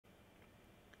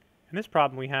In this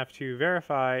problem, we have to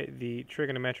verify the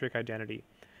trigonometric identity.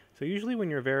 So usually when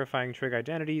you're verifying trig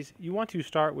identities, you want to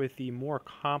start with the more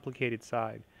complicated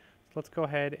side. So let's go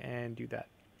ahead and do that.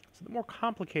 So the more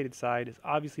complicated side is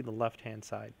obviously the left-hand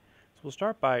side. So we'll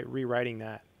start by rewriting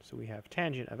that. So we have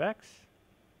tangent of x,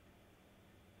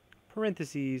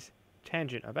 parentheses,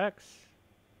 tangent of x,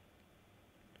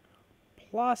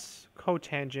 plus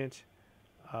cotangent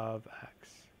of x.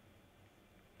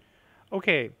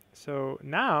 Okay, so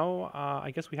now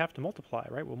I guess we have to multiply,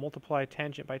 right? We'll multiply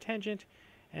tangent by tangent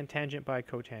and tangent by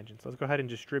cotangent. So let's go ahead and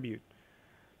distribute.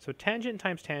 So tangent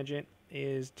times tangent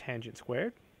is tangent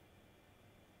squared.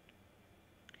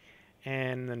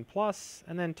 And then plus,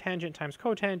 and then tangent times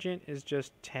cotangent is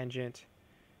just tangent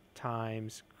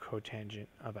times cotangent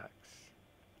of x.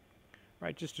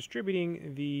 Right, just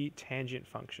distributing the tangent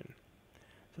function.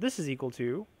 So this is equal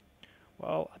to,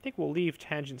 well, I think we'll leave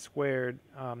tangent squared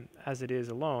as it is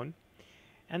alone.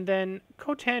 And then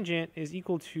cotangent is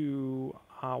equal to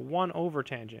 1 over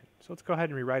tangent. So let's go ahead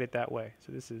and rewrite it that way.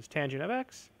 So this is tangent of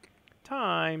x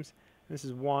times, and this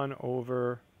is 1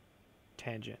 over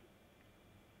tangent.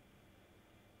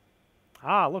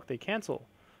 Ah, look, they cancel.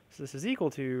 So this is equal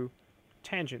to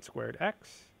tangent squared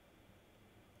x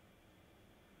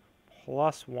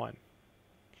plus 1.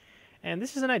 And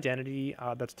this is an identity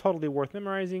that's totally worth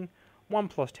memorizing. 1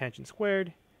 plus tangent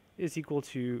squared is equal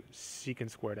to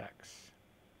secant squared x.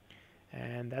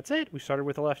 And that's it. We started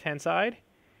with the left-hand side,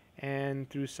 and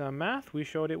through some math, we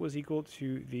showed it was equal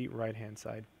to the right-hand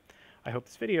side. I hope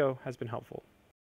this video has been helpful.